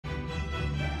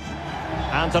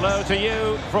And hello to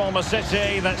you from a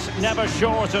city that's never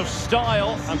short of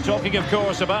style. I'm talking, of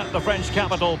course, about the French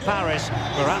capital, Paris.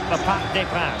 We're at the Parc des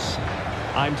Princes.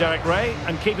 I'm Derek Ray,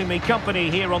 and keeping me company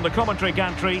here on the commentary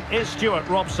gantry is Stuart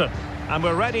Robson. And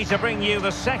we're ready to bring you the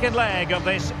second leg of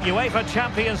this UEFA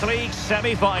Champions League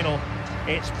semi-final.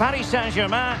 It's Paris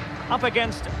Saint-Germain up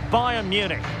against Bayern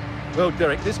Munich. Well,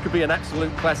 Derek, this could be an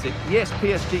absolute classic. Yes,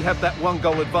 PSG have that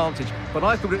one-goal advantage, but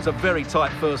I thought it was a very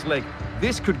tight first leg.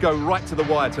 This could go right to the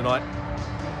wire tonight.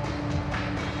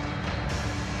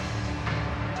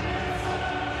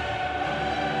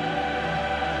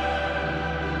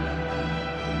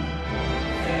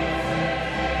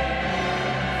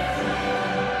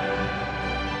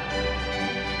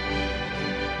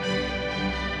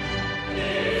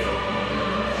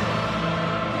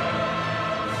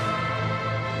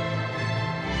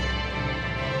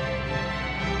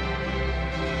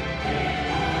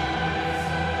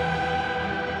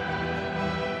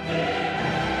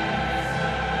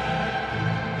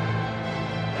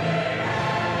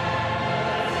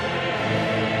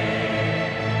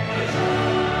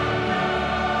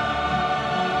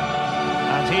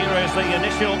 Here is the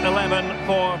initial 11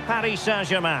 for Paris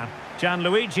Saint-Germain.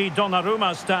 Gianluigi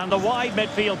Donnarumma stand the wide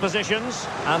midfield positions.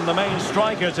 And the main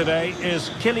striker today is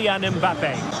Kylian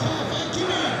Mbappe.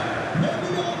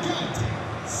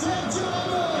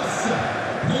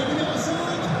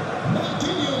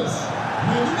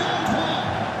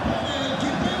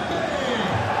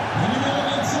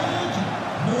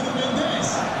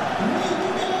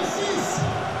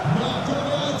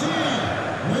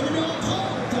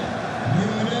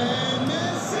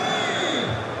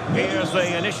 Here's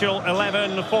the initial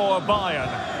 11 for Bayern.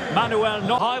 Manuel,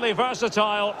 not highly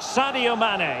versatile, Sadio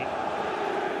Mane.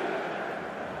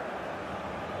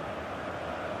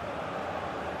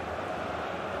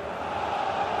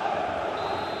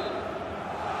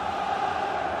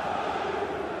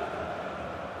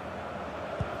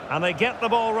 And they get the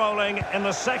ball rolling in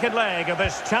the second leg of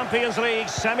this Champions League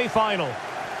semi-final.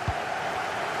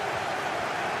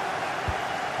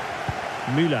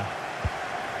 Müller.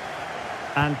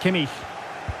 And Kimmich.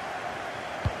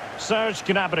 Serge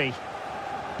Gnabry.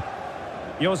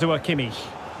 Joshua Kimmich.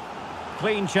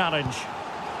 Clean challenge.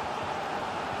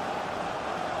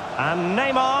 And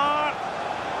Neymar.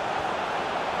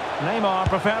 Neymar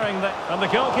preferring the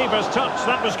goalkeeper's touch.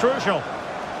 That was crucial.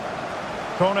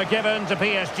 Corner given to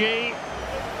PSG.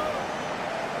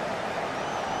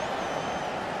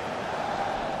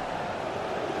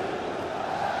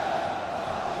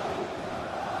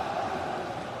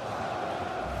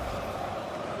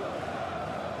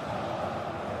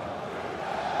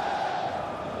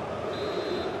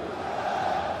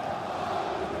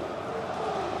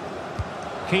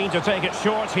 Keen to take it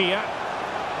short here.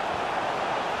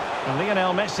 And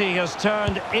Lionel Messi has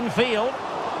turned infield.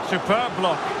 Superb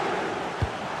block.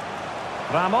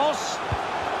 Ramos.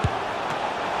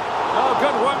 Oh,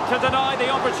 good work to deny the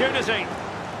opportunity.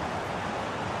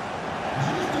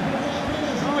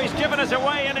 Oh, he's given us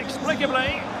away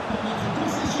inexplicably.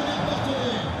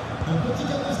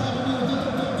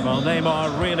 Well,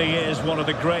 Neymar really is one of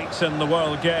the greats in the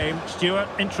world game. Stuart,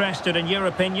 interested in your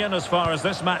opinion as far as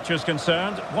this match is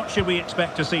concerned. What should we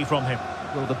expect to see from him?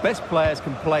 Well, the best players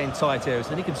can play in tight areas,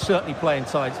 and he can certainly play in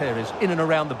tight areas, in and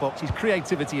around the box. His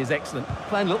creativity is excellent.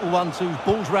 Playing little 1-2s,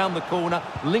 balls round the corner,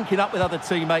 linking up with other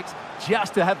teammates,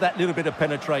 just to have that little bit of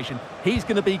penetration. He's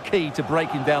going to be key to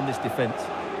breaking down this defence.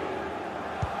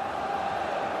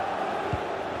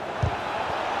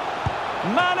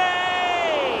 Mane!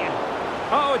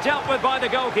 Oh, dealt with by the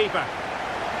goalkeeper.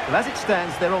 Well, as it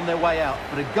stands, they're on their way out,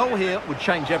 but a goal here would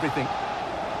change everything.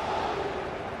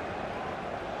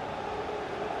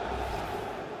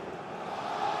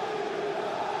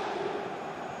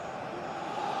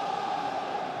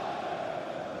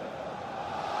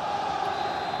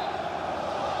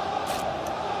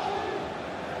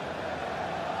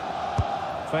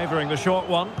 Favouring the short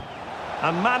one.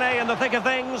 And Mane in the thick of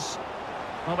things.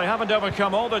 Well, they haven't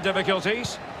overcome all their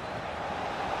difficulties.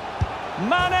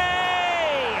 Mane!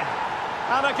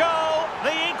 And a goal,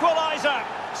 the equaliser.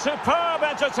 Superb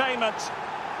entertainment.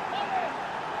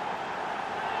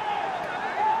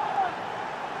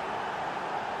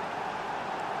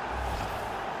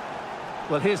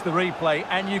 Well, here's the replay,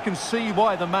 and you can see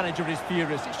why the manager is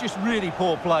furious. It's just really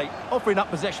poor play, offering up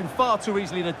possession far too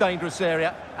easily in a dangerous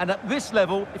area. And at this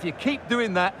level, if you keep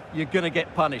doing that, you're going to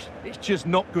get punished. It's just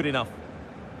not good enough.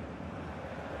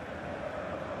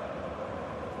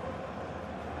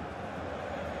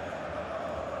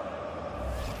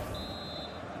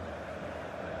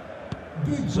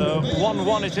 So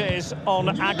 1-1 it is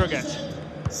on aggregate.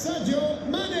 Sadio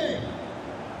Mane.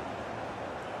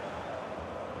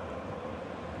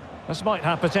 This might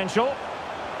have potential.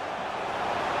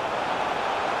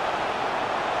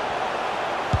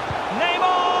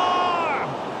 Neymar!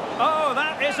 Oh,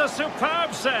 that is a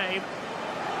superb save.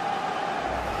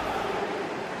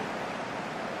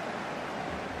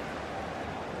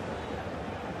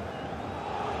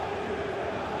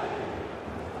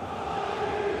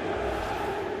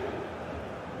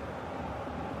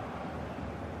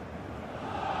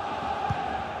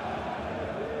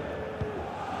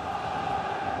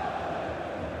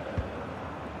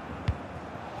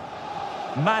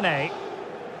 Mane.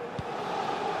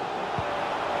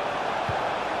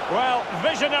 Well,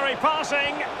 visionary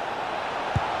passing.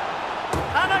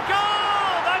 And a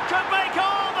goal that could make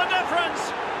all the difference.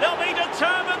 They'll be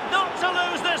determined not to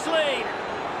lose this lead.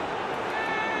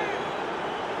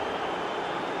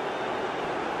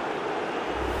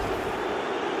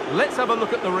 Let's have a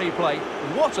look at the replay.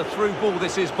 What a through ball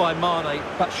this is by Mane.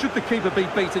 But should the keeper be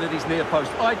beaten at his near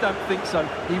post? I don't think so.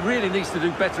 He really needs to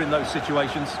do better in those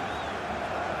situations.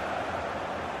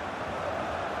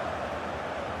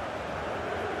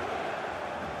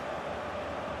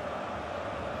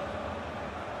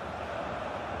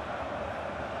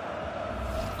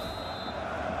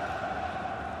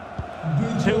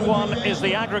 Is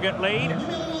the aggregate lead.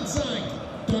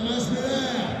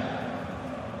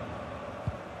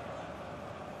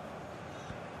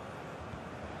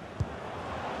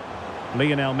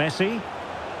 Lionel Messi.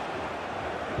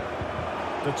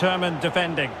 Determined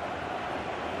defending.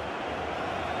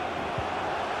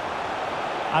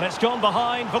 And it's gone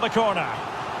behind for the corner.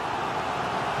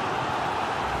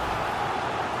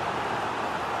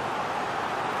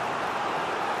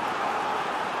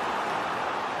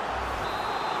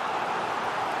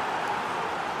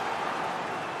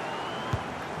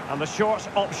 And the short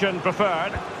option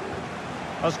preferred.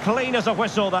 As clean as a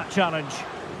whistle, that challenge.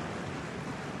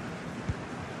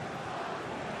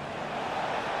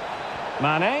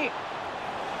 Mane.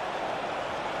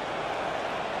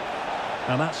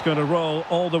 And that's going to roll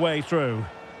all the way through.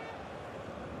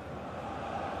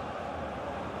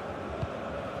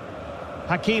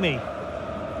 Hakimi.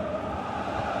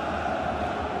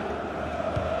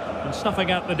 And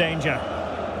snuffing out the danger.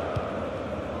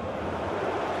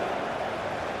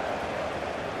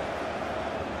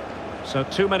 So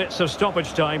 2 minutes of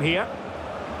stoppage time here.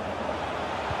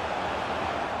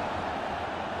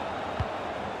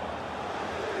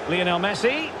 Lionel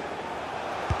Messi.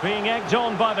 Being egged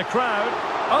on by the crowd.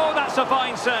 Oh, that's a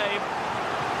fine save.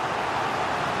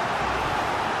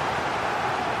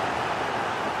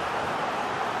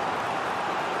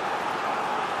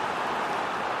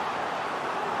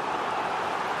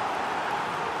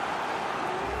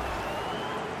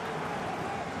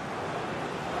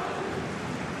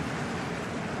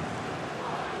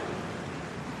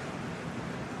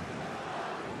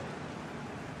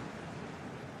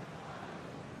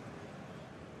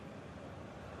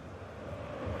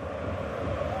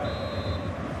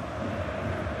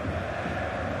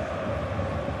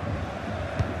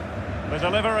 The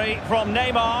delivery from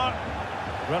Neymar.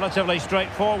 Relatively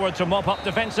straightforward to mop up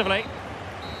defensively.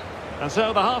 And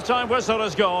so the half-time whistle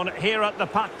has gone here at the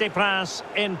Parc des Princes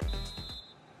in...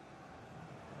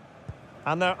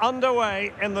 And they're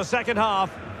underway in the second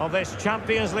half of this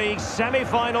Champions League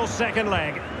semi-final second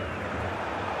leg.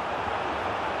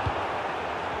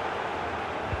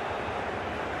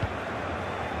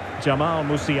 Jamal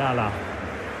Musiala.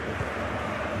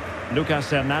 Lucas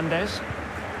Hernandez.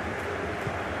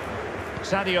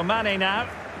 Sadio Mane now.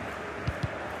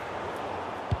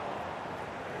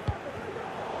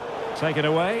 Take it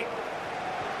away.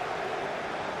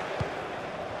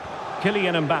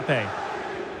 Kylian Mbappe.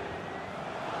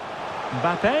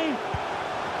 Mbappe.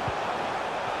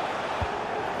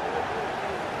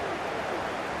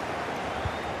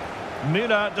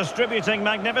 Müller distributing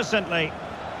magnificently.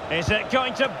 Is it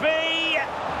going to be?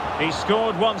 He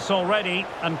scored once already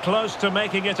and close to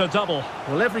making it a double.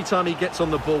 Well, every time he gets on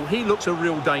the ball, he looks a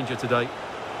real danger today.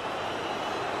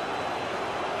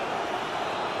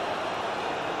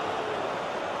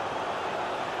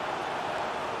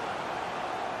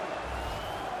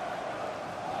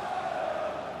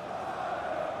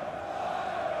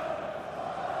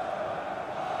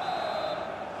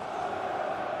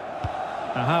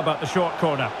 Now how about the short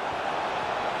corner?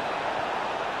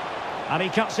 And he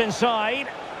cuts inside.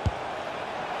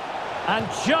 And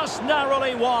just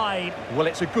narrowly wide. Well,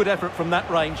 it's a good effort from that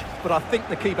range, but I think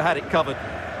the keeper had it covered.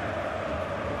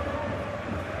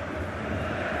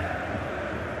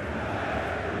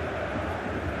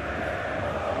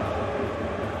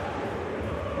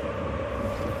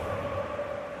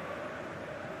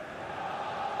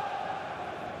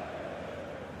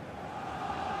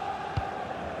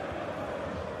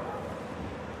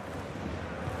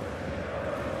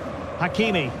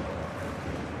 Hakimi.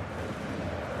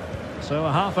 So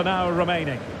a half an hour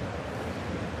remaining.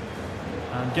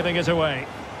 And giving it away.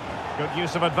 Good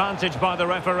use of advantage by the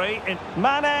referee.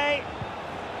 Mane!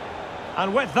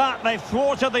 And with that, they've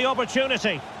thwarted the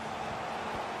opportunity.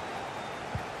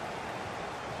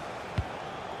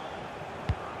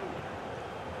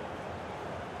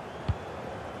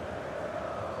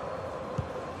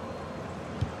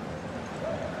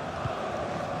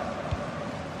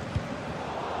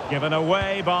 Given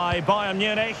away by Bayern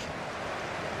Munich.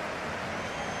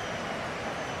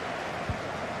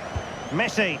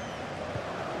 Messi.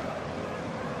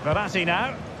 Verratti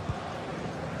now.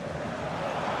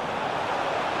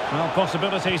 Well,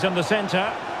 possibilities in the centre.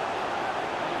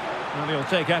 And he'll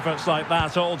take efforts like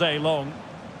that all day long.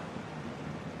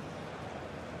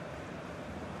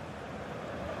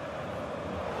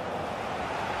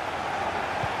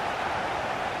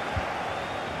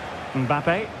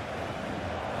 Mbappe.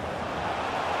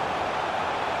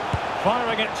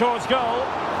 Firing it towards goal.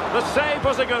 The save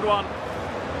was a good one.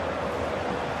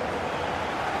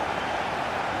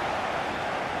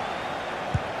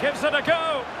 Gives it a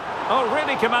go. Oh,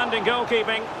 really commanding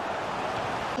goalkeeping.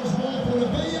 Pour le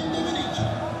Bayern Munich,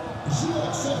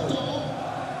 joueur sortant,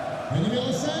 le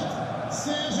numéro 7,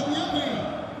 Serge Gnabry,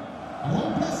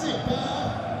 remplacé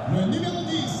par le numéro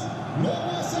 10,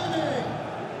 Leroy Sané.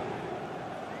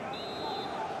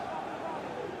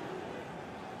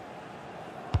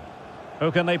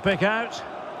 Who can they pick out?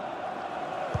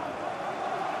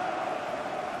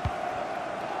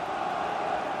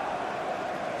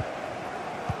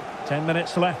 Ten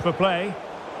minutes left for play.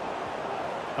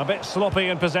 A bit sloppy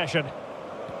in possession.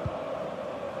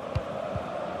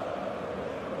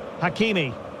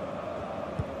 Hakimi.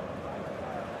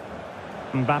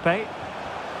 Mbappe.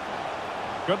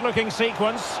 Good-looking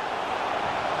sequence.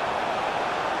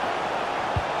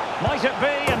 Might it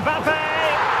be Mbappe?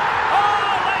 Oh,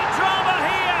 late drama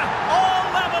here.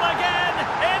 All level again.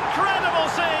 Incredible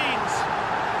scenes.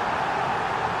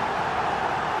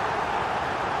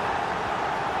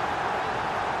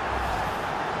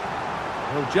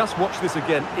 Well, just watch this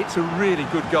again. It's a really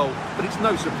good goal, but it's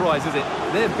no surprise, is it?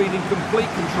 They've been in complete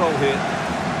control here.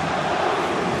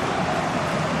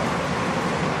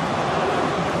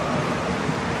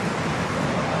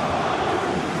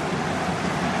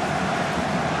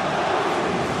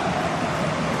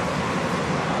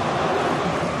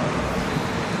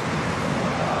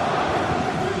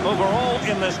 Overall,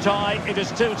 in this tie, it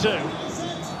is 2-2.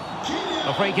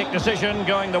 A free-kick decision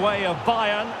going the way of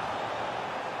Bayern.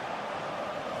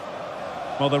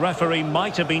 Well, the referee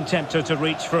might have been tempted to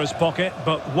reach for his pocket,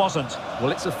 but wasn't.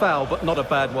 Well, it's a foul, but not a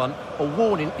bad one. A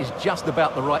warning is just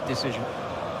about the right decision.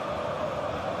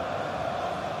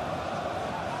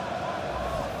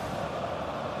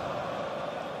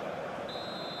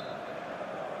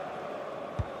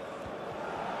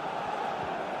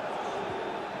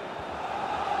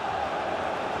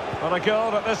 But a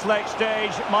goal at this late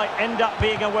stage might end up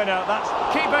being a winner. That's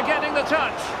keeper getting the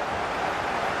touch.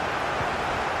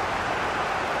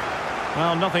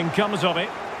 Well, nothing comes of it.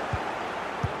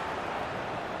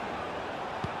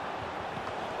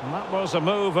 And that was a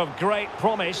move of great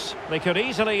promise. They could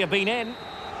easily have been in.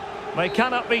 They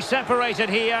cannot be separated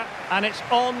here, and it's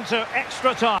on to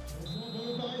extra time.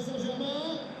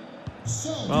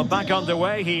 Well, back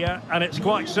underway here, and it's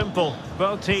quite simple.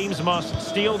 Both teams must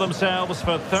steel themselves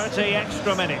for 30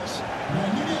 extra minutes.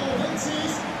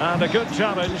 And a good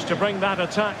challenge to bring that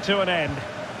attack to an end.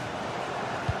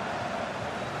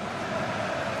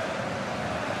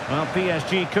 Well,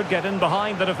 PSG could get in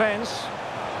behind the defence.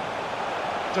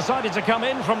 Decided to come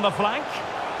in from the flank.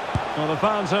 Well, the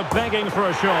fans are begging for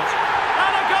a shot.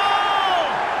 And a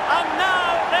goal! And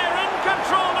now they're in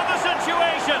control of the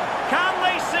situation. Can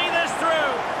they see this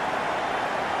through?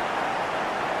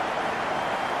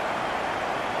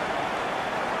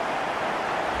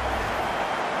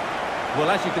 Well,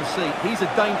 as you can see, he's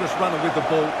a dangerous runner with the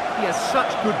ball. He has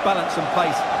such good balance and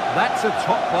pace. That's a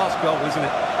top-class goal, isn't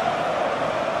it?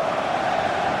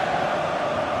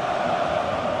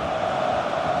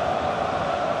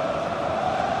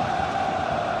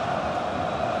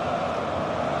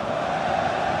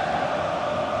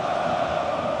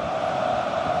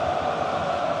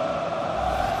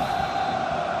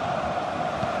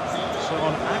 So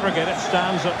on aggregate, it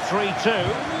stands at 3-2.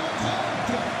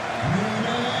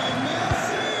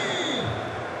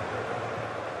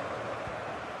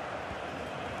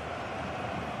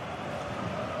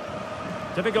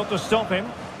 Difficult to stop him.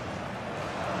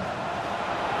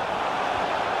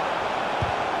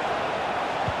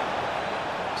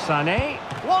 Sané.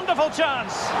 Wonderful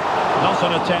chance. Not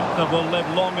an attempt that will live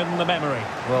long in the memory.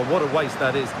 Well, what a waste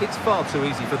that is. It's far too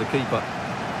easy for the keeper.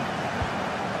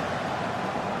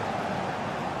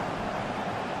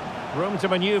 Room to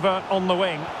manoeuvre on the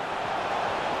wing.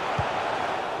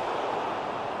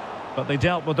 But they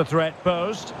dealt with the threat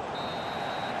posed.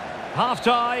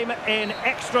 Half-time in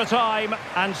extra time,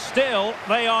 and still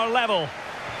they are level.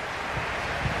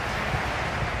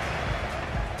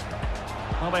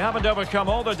 Well, they haven't overcome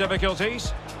all their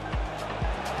difficulties.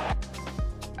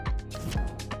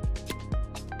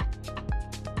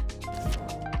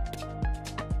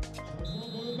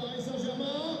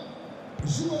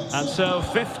 And so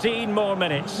 15 more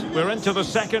minutes. We're into the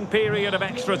second period of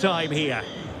extra time here.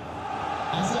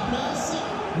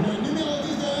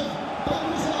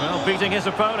 Well, beating his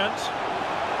opponent.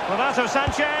 Renato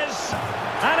Sanchez.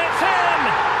 And it's in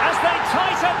as they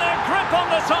tighten their grip on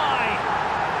the tie.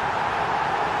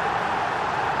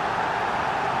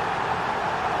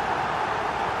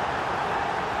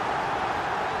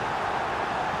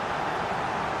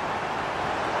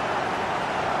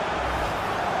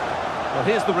 Well,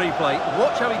 here's the replay.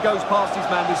 Watch how he goes past his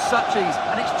man with such ease,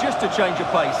 and it's just a change of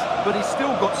pace. But he's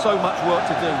still got so much work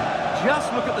to do.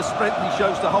 Just look at the strength he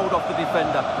shows to hold off the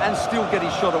defender and still get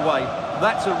his shot away.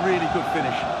 That's a really good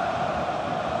finish.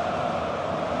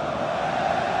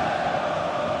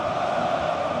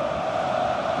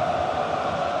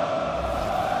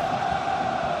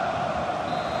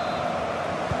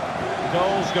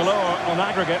 Goals galore on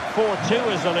aggregate.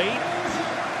 4-2 is the lead.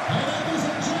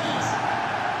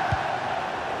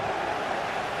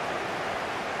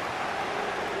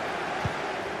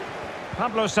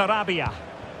 Pablo Sarabia.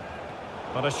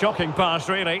 But a shocking pass,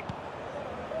 really.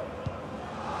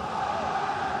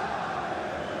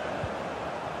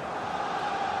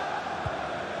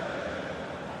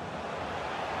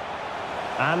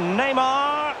 And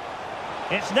Neymar.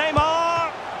 It's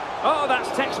Neymar. Oh,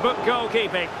 that's textbook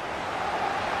goalkeeping.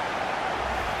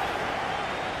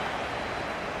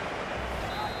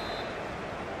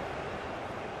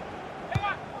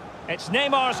 It's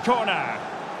Neymar's corner.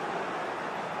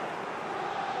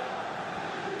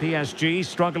 PSG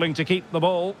struggling to keep the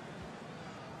ball.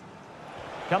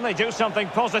 Can they do something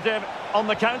positive on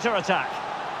the counter-attack?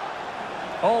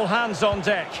 All hands on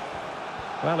deck.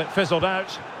 Well, it fizzled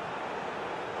out.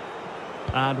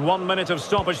 And 1 minute of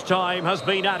stoppage time has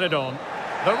been added on.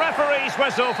 The referee's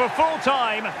whistle for full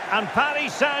time, and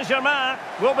Paris Saint-Germain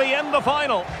will be in the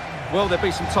final. Well, there'll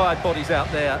be some tired bodies out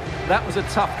there. That was a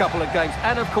tough couple of games,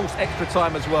 and of course extra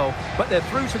time as well. But they're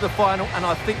through to the final, and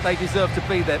I think they deserve to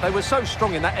be there. They were so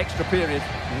strong in that extra period.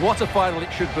 What a final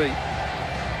it should be.